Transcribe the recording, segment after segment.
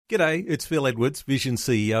G'day, it's Phil Edwards, Vision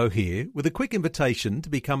CEO here, with a quick invitation to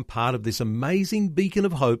become part of this amazing beacon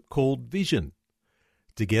of hope called Vision.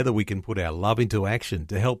 Together we can put our love into action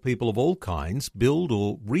to help people of all kinds build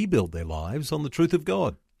or rebuild their lives on the truth of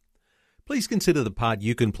God. Please consider the part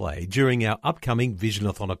you can play during our upcoming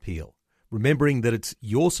Visionathon appeal, remembering that it's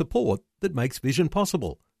your support that makes Vision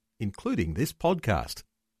possible, including this podcast.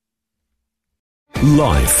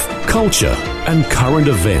 Life, culture, and current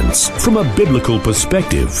events from a biblical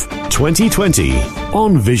perspective. 2020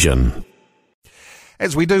 on Vision.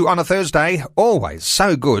 As we do on a Thursday, always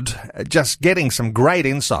so good, just getting some great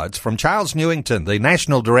insights from Charles Newington, the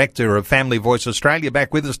National Director of Family Voice Australia,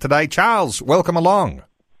 back with us today. Charles, welcome along.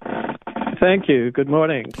 Thank you. Good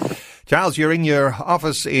morning. Charles, you're in your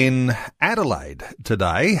office in Adelaide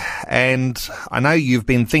today, and I know you've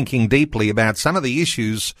been thinking deeply about some of the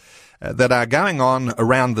issues that are going on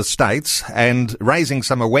around the states and raising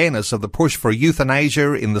some awareness of the push for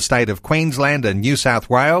euthanasia in the state of Queensland and New South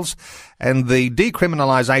Wales, and the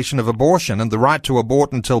decriminalisation of abortion and the right to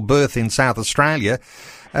abort until birth in South Australia.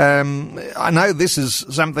 I know this is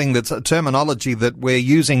something that's a terminology that we're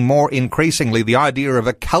using more increasingly, the idea of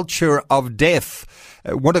a culture of death.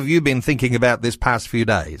 What have you been thinking about this past few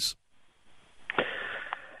days?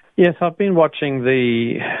 Yes, I've been watching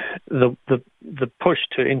the push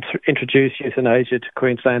to introduce euthanasia to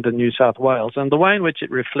Queensland and New South Wales, and the way in which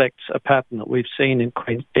it reflects a pattern that we've seen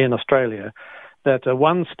in Australia, that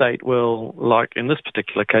one state will, like in this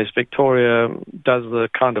particular case, Victoria, does the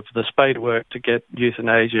kind of the spade work to get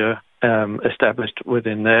euthanasia established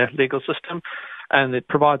within their legal system, and it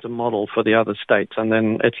provides a model for the other states, and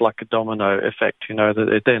then it's like a domino effect, that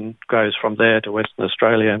it then goes from there to Western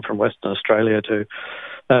Australia, and from Western Australia to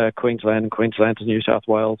Queensland to New South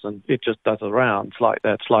Wales, and it just does a rounds like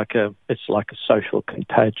that. It's like a social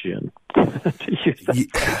contagion.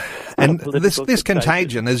 And this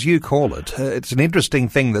contagion, as you call it, it's an interesting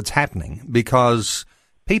thing that's happening because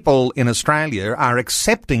people in Australia are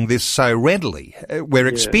accepting this so readily. We're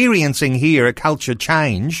experiencing here a culture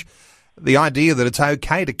change. The idea that it's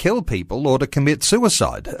okay to kill people or to commit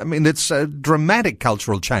suicide. I mean, it's a dramatic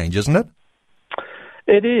cultural change, isn't it?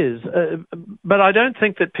 It is, but I don't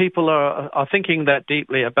think that people are thinking that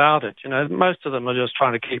deeply about it. Most of them are just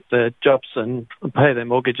trying to keep their jobs and pay their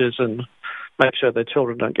mortgages and make sure their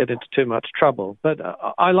children don't get into too much trouble. But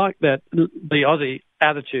I like that, the Aussie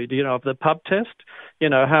attitude, of the pub test,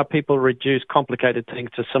 how people reduce complicated things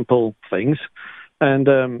to simple things. And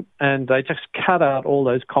they just cut out all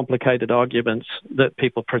those complicated arguments that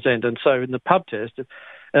people present. And so in the pub test,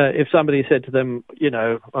 if somebody said to them,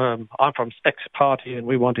 I'm from X party and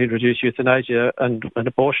we want to introduce euthanasia and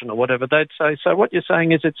abortion or whatever, they'd say, so what you're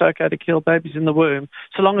saying is it's okay to kill babies in the womb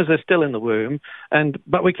so long as they're still in the womb,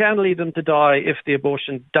 but we can leave them to die if the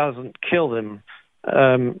abortion doesn't kill them.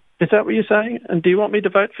 Is that what you're saying? And do you want me to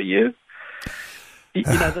vote for you?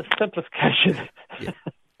 The simplification. Yeah.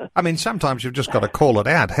 I mean, sometimes you've just got to call it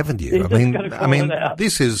out, haven't you?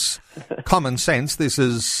 This is common sense. This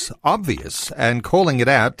is obvious, and calling it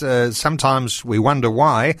out. Sometimes we wonder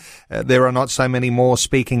why there are not so many more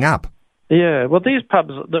speaking up. Yeah, well, these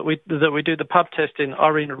pubs that we do the pub test in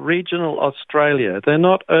are in regional Australia. They're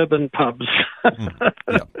not urban pubs.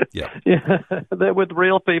 Yeah, they're with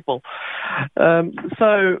real people.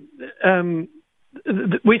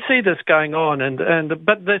 We see this going on,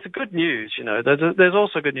 but there's good news. There's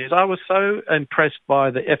also good news. I was so impressed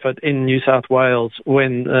by the effort in New South Wales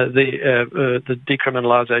when the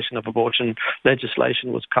decriminalisation of abortion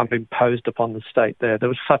legislation was imposed upon the state there. There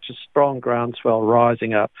was such a strong groundswell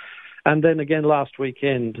rising up. And then again last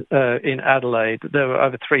weekend in Adelaide, there were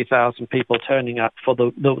over 3,000 people turning up for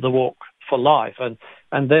the Walk for Life,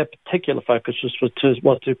 and their particular focus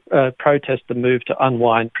was to protest the move to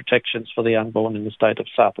unwind protections for the unborn in the state of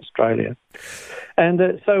South Australia. And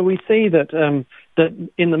so we see that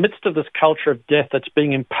in the midst of this culture of death that's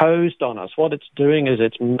being imposed on us, what it's doing is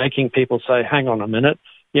it's making people say, hang on a minute,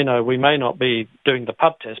 we may not be doing the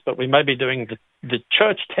pub test, but we may be doing the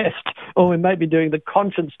church test, or we may be doing the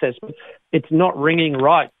conscience test, but it's not ringing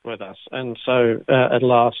right with us. And so at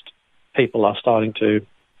last, people are starting to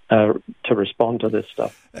respond to this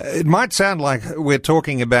stuff. It might sound like we're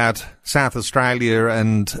talking about South Australia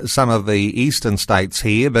and some of the eastern states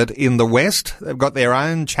here, but in the West, they've got their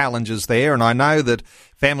own challenges there, and I know that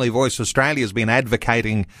Family Voice Australia has been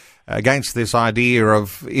advocating against this idea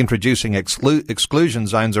of introducing exclusion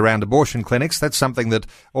zones around abortion clinics. That's something that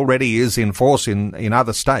already is in force in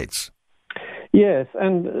other states. Yes,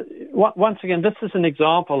 and once again, this is an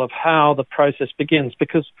example of how the process begins,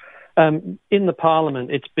 because in the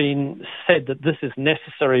Parliament, it's been said that this is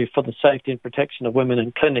necessary for the safety and protection of women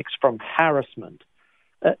in clinics from harassment.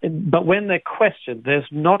 but when they're questioned, there's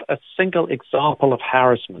not a single example of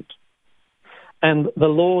harassment. And the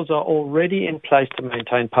laws are already in place to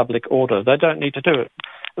maintain public order. They don't need to do it.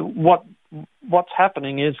 What's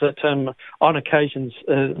happening is that on occasions,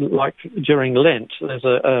 like during Lent, there's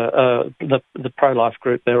the pro-life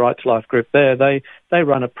group, their Right to Life group there, they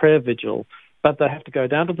run a prayer vigil, but they have to go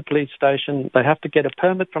down to the police station, they have to get a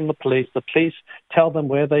permit from the police tell them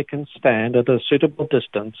where they can stand at a suitable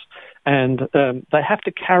distance, and they have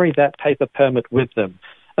to carry that paper permit with them.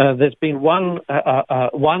 There's been one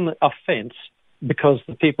offence because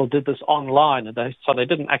the people did this online, and so they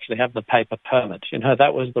didn't actually have the paper permit.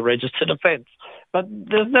 That was the registered offence. But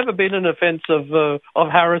there's never been an offence of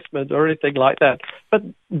harassment or anything like that. But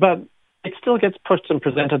it still gets pushed and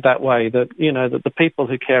presented that way, that that the people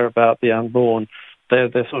who care about the unborn, they're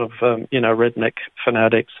sort of redneck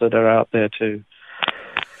fanatics that are out there to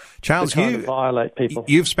Charles, you violate people.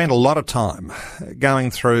 You've spent a lot of time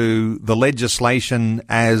going through the legislation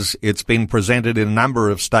as it's been presented in a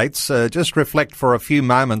number of states. Just reflect for a few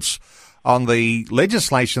moments on the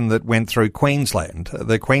legislation that went through Queensland,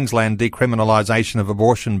 the Queensland Decriminalisation of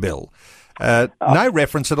Abortion Bill. No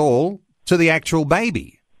reference at all to the actual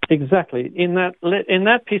baby. Exactly. In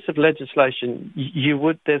that piece of legislation,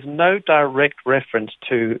 there's no direct reference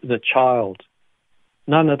to the child.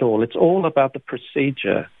 None at all. It's all about the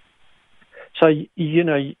procedure. So,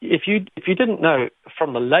 if you didn't know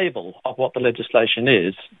from the label of what the legislation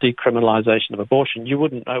is, decriminalisation of abortion, you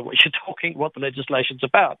wouldn't know what the legislation's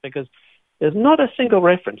about, because there's not a single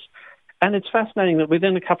reference. And it's fascinating that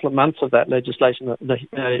within a couple of months of that legislation,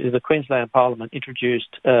 the Queensland Parliament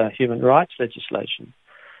introduced human rights legislation.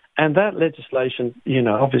 And that legislation,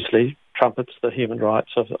 obviously trumpets the human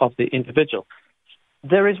rights of the individual.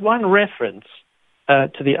 There is one reference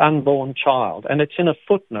to the unborn child, and it's in a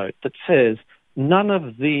footnote that says none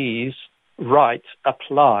of these rights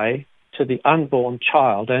apply to the unborn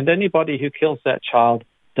child, and anybody who kills that child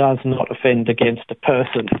does not offend against a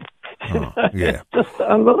person. Oh, yeah. It's just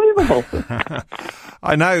unbelievable.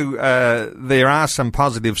 I know there are some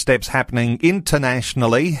positive steps happening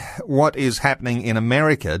internationally. What is happening in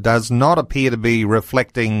America does not appear to be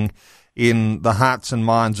reflecting in the hearts and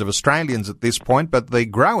minds of Australians at this point, but the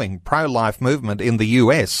growing pro-life movement in the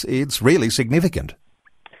US, it's really significant.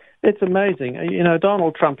 It's amazing.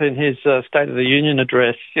 Donald Trump in his State of the Union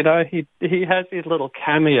address, he has these little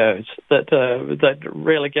cameos that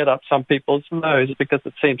really get up some people's nose, because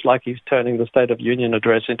it seems like he's turning the State of Union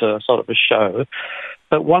address into a sort of a show.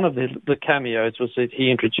 But one of the cameos was that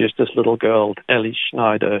he introduced this little girl, Ellie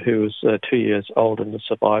Schneider, who was 2 years old and a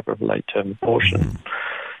survivor of late-term abortion.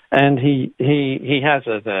 And he has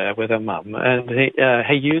her there with her mum, and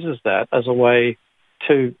he uses that as a way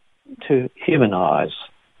to humanise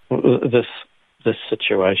this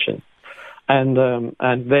situation, and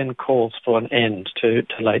then calls for an end to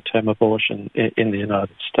late-term abortion in the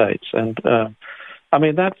United States. And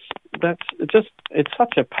that's just, it's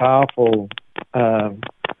such a powerful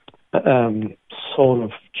sort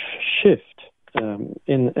of shift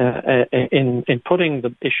in putting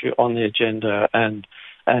the issue on the agenda and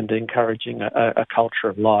encouraging a culture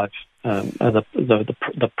of life,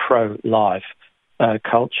 the pro-life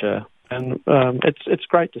culture. And it's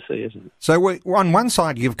great to see, isn't it? So on one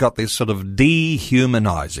side, you've got this sort of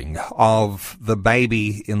dehumanising of the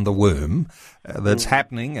baby in the womb that's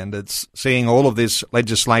happening, and it's seeing all of this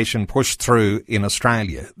legislation pushed through in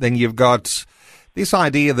Australia. Then you've got this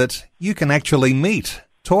idea that you can actually meet,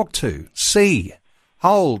 talk to, see,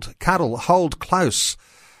 hold, cuddle, hold close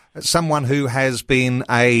someone who has been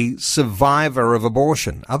a survivor of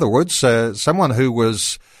abortion. In other words, someone who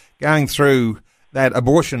was going through that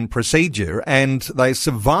abortion procedure, and they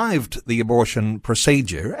survived the abortion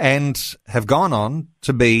procedure and have gone on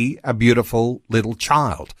to be a beautiful little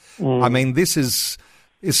child. I mean, this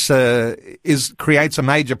creates a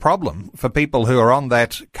major problem for people who are on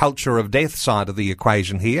that culture of death side of the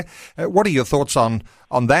equation here. What are your thoughts on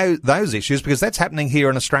those issues? Because that's happening here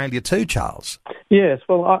in Australia too, Charles. Yes,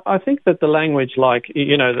 well, I think that the language, like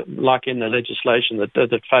in the legislation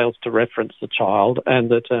that fails to reference the child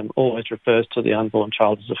and that always refers to the unborn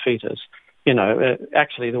child as a fetus,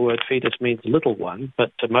 actually the word fetus means little one,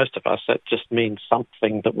 but to most of us that just means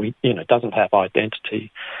something that doesn't have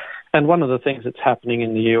identity. And one of the things that's happening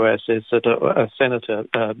in the US is that Senator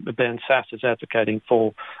Ben Sasse is advocating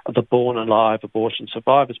for the Born Alive Abortion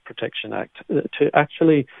Survivors Protection Act to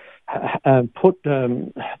actually put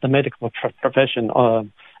the medical profession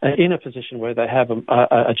in a position where they have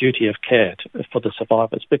a duty of care for the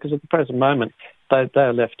survivors, because at the present moment they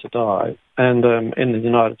are left to die. And in the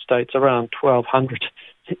United States, around 1,200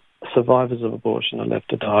 survivors of abortion are left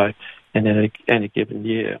to die in any given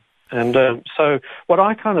year. And so what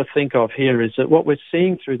I kind of think of here is that what we're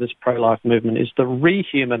seeing through this pro-life movement is the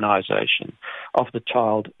rehumanization of the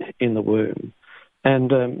child in the womb.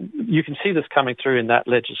 And you can see this coming through in that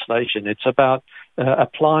legislation. It's about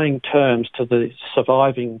applying terms to the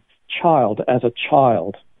surviving child as a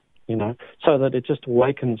child, so that it just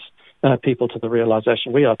awakens people to the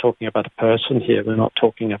realization we are talking about a person here. We're not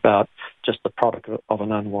talking about just the product of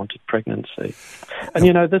an unwanted pregnancy. And,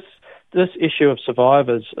 this issue of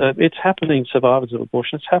survivors, it's happening, survivors of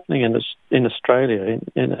abortion, it's happening in Australia.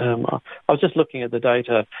 I was just looking at the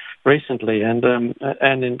data recently, and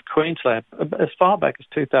in Queensland, as far back as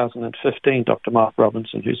 2015, Dr. Mark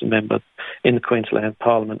Robinson, who's a member in the Queensland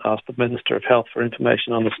Parliament, asked the Minister of Health for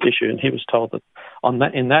information on this issue, and he was told that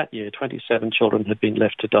in that year, 27 children had been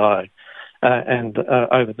left to die. And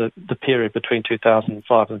over the period between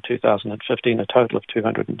 2005 and 2015, a total of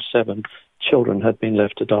 207 children had been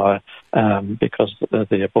left to die because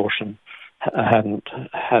the abortion hadn't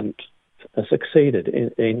succeeded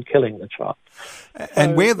in killing the child.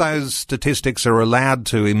 And where those statistics are allowed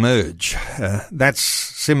to emerge, that's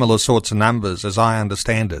similar sorts of numbers, as I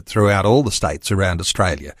understand it, throughout all the states around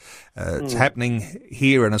Australia. It's happening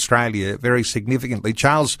here in Australia very significantly.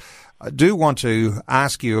 Charles, I do want to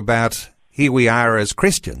ask you about, here we are as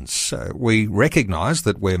Christians. We recognise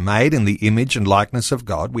that we're made in the image and likeness of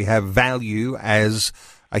God. We have value as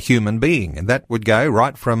a human being, and that would go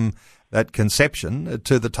right from that conception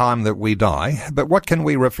to the time that we die. But what can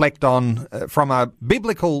we reflect on from a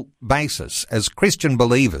biblical basis as Christian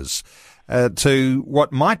believers to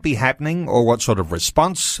what might be happening, or what sort of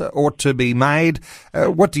response ought to be made?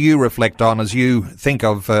 What do you reflect on as you think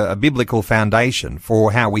of a biblical foundation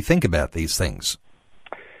for how we think about these things?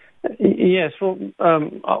 Yes, well,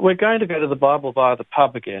 we're going to go to the Bible via the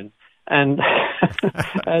pub again, and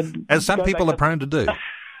as some people are prone to do.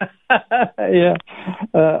 Yeah,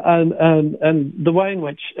 and the way in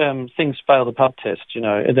which things fail the pub test,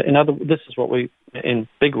 this is what we, in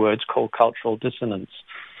big words, call cultural dissonance.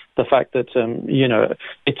 The fact that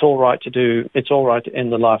it's all right to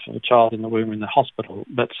end the life of a child in the womb in the hospital,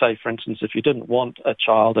 but say, for instance, if you didn't want a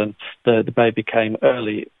child and the baby came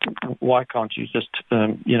early, why can't you just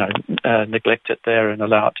neglect it there and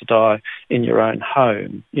allow it to die in your own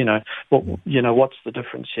home? What's the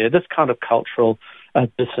difference here? This kind of cultural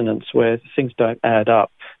dissonance where things don't add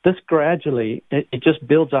up. This gradually, it just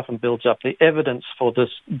builds up and builds up. The evidence for this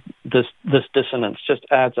dissonance just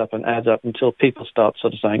adds up and adds up until people start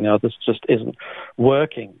sort of saying, no, this just isn't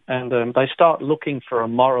working. And they start looking for a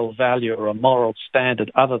moral value or a moral standard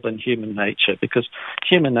other than human nature, because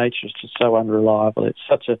human nature is just so unreliable. It's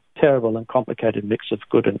such a terrible and complicated mix of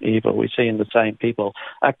good and evil. We see in the same people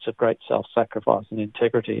acts of great self-sacrifice and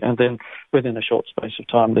integrity, and then within a short space of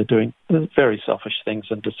time they're doing very selfish things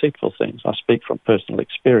and deceitful things. I speak from personal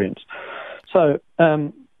experience. So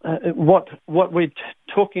when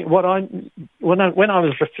I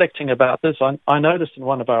was reflecting about this, I noticed in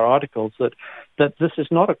one of our articles that this is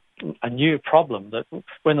not a new problem. That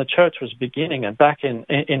when the church was beginning and back in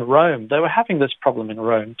Rome, they were having this problem in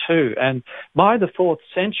Rome too. And by the 4th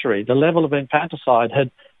century, the level of infanticide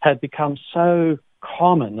had become so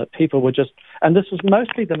common that people were just, and this was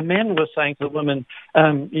mostly the men were saying to the women,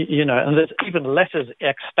 and there's even letters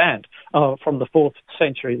extant from the 4th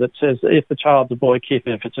century that says, if the child's a boy, keep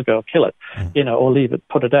him; if it's a girl, kill it, or leave it,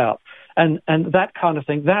 put it out. And that kind of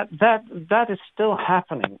thing, that is still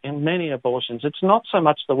happening in many abortions. It's not so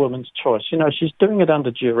much the woman's choice. She's doing it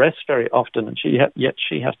under duress very often, and yet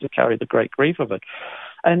she has to carry the great grief of it.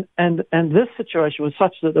 And this situation was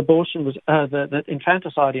such that abortion was that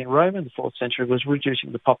infanticide in Rome in the 4th century was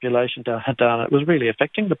reducing the population down. It was really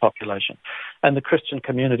affecting the population, and the Christian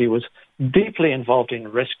community was deeply involved in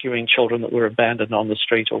rescuing children that were abandoned on the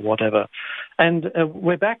street or whatever. And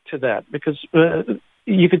we're back to that because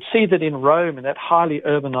you could see that in Rome, in that highly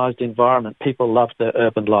urbanized environment, people loved their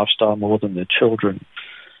urban lifestyle more than their children.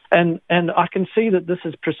 And I can see that this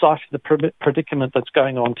is precisely the predicament that's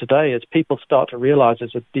going on today as people start to realize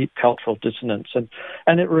there's a deep cultural dissonance.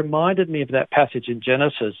 And it reminded me of that passage in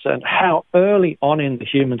Genesis and how early on in the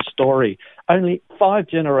human story, only 5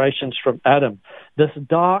 generations from Adam, this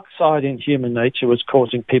dark side in human nature was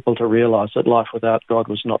causing people to realize that life without God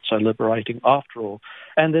was not so liberating after all.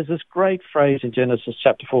 And there's this great phrase in Genesis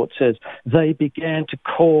chapter 4. It says, they began to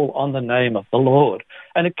call on the name of the Lord.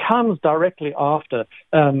 And it comes directly after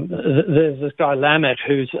there's this guy Lamech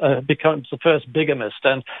who becomes the first bigamist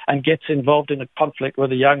and gets involved in a conflict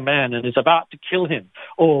with a young man and is about to kill him.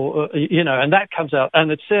 And that comes out.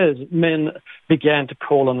 And it says men began to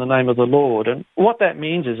call on the name of the Lord. And what that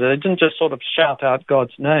means is they didn't just sort of shout out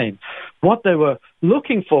God's name. What they were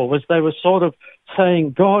looking for was they were sort of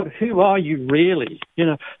saying, God, who are you really?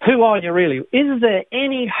 Who are you really? Is there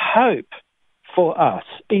any hope for us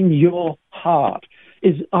in your heart?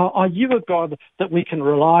 Are you a God that we can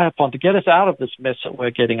rely upon to get us out of this mess that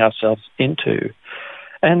we're getting ourselves into?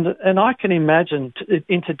 And I can imagine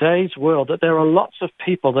in today's world that there are lots of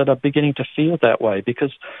people that are beginning to feel that way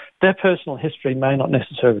because their personal history may not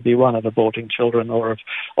necessarily be one of aborting children or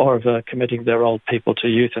of committing their old people to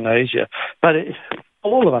euthanasia. But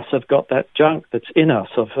all of us have got that junk that's in us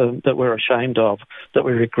that we're ashamed of, that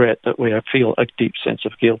we regret, that we feel a deep sense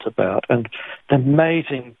of guilt about. And the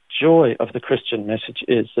amazing joy of the Christian message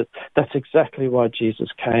is that that's exactly why Jesus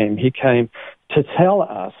came. He came to tell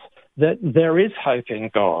us that there is hope in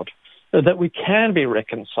God, that we can be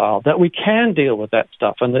reconciled, that we can deal with that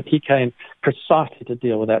stuff, and that he came precisely to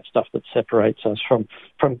deal with that stuff that separates us from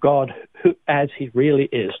God who, as he really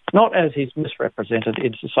is, not as he's misrepresented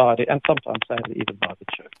in society, and sometimes sadly even by the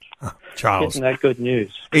church. Charles. Isn't that good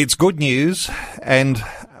news? It's good news, and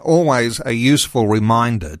always a useful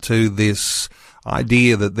reminder to this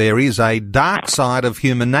idea that there is a dark side of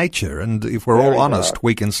human nature, and if we're all honest,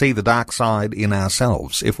 we can see the dark side in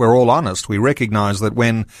ourselves. If we're all honest, we recognise that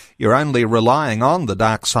when you're only relying on the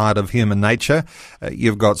dark side of human nature,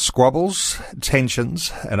 you've got squabbles,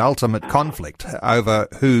 tensions, and ultimate conflict over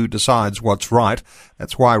who decides what's right.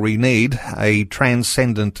 That's why we need a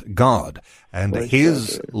transcendent God and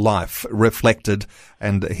his life reflected,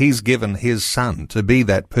 and he's given his son to be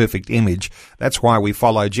that perfect image. That's why we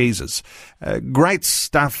follow Jesus. Great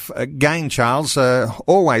stuff again, Charles.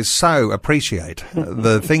 Always so appreciate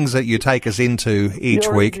the things that you take us into each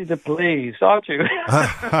week. You're easy to please, aren't you?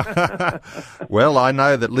 Well, I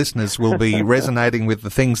know that listeners will be resonating with the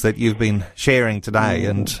things that you've been sharing today,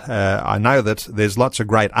 and I know that there's lots of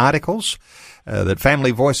great articles that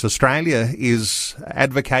Family Voice Australia is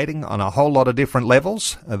advocating on a whole lot of different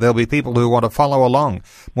levels. There'll be people who want to follow along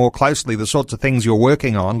more closely the sorts of things you're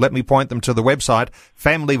working on. Let me point them to the website,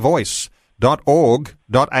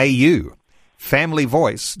 familyvoice.org.au.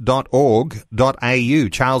 familyvoice.org.au.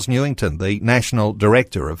 Charles Newington, the National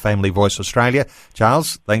Director of Family Voice Australia.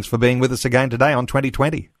 Charles, thanks for being with us again today on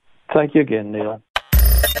 2020. Thank you again, Neil.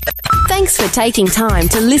 Thanks for taking time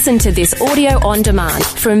to listen to this audio on demand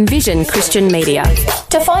from Vision Christian Media.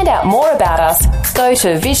 To find out more about us, go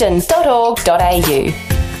to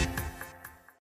vision.org.au.